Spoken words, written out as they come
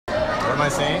What am I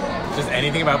saying? Just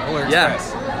anything about Polar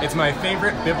Express. It's my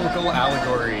favorite biblical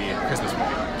allegory Christmas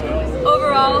movie.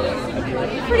 Overall,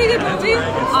 pretty good movie.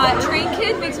 Train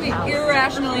Kid makes me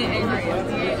irrationally angry.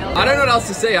 I don't know what else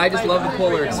to say. I just love the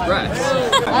Polar Express.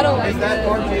 I don't like that.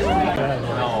 What do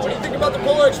you think about the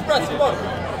Polar Express? Come on.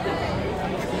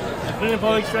 I think the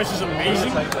Polar Express is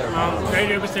amazing.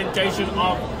 Great representation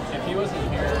of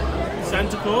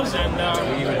Santa Claus and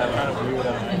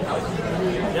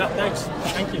yeah, thanks.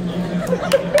 Thank you.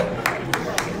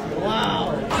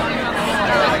 Wow.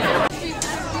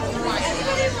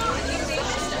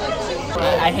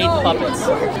 I hate puppets.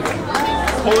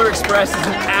 Polar Express is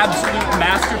an absolute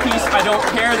masterpiece. I don't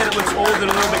care that it looks old and a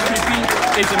little bit creepy.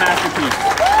 It's a masterpiece.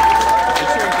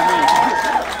 It's cheering for me.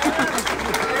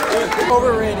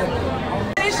 Overrated.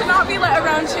 They should not be let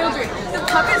around children. The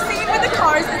puppet scene with the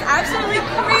cars is absolutely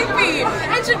creepy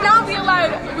and should not be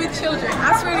allowed with children.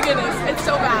 I swear to goodness, it's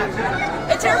so bad.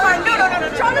 It's terrifying. No.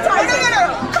 Traumatizing.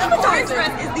 Polar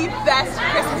Express is the best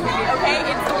Christmas movie, okay?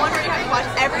 It's the one where you have to watch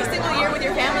every single year with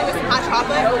your family with some hot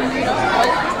chocolate.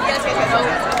 Yes.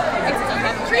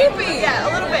 It's creepy. Yeah, a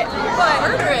little bit. But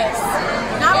Murderous.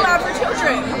 Not allowed for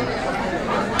children.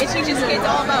 it teaches kids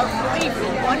all about belief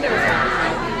and wonder.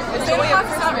 It's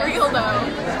not real though.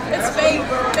 It's fake.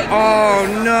 Oh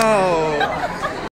no!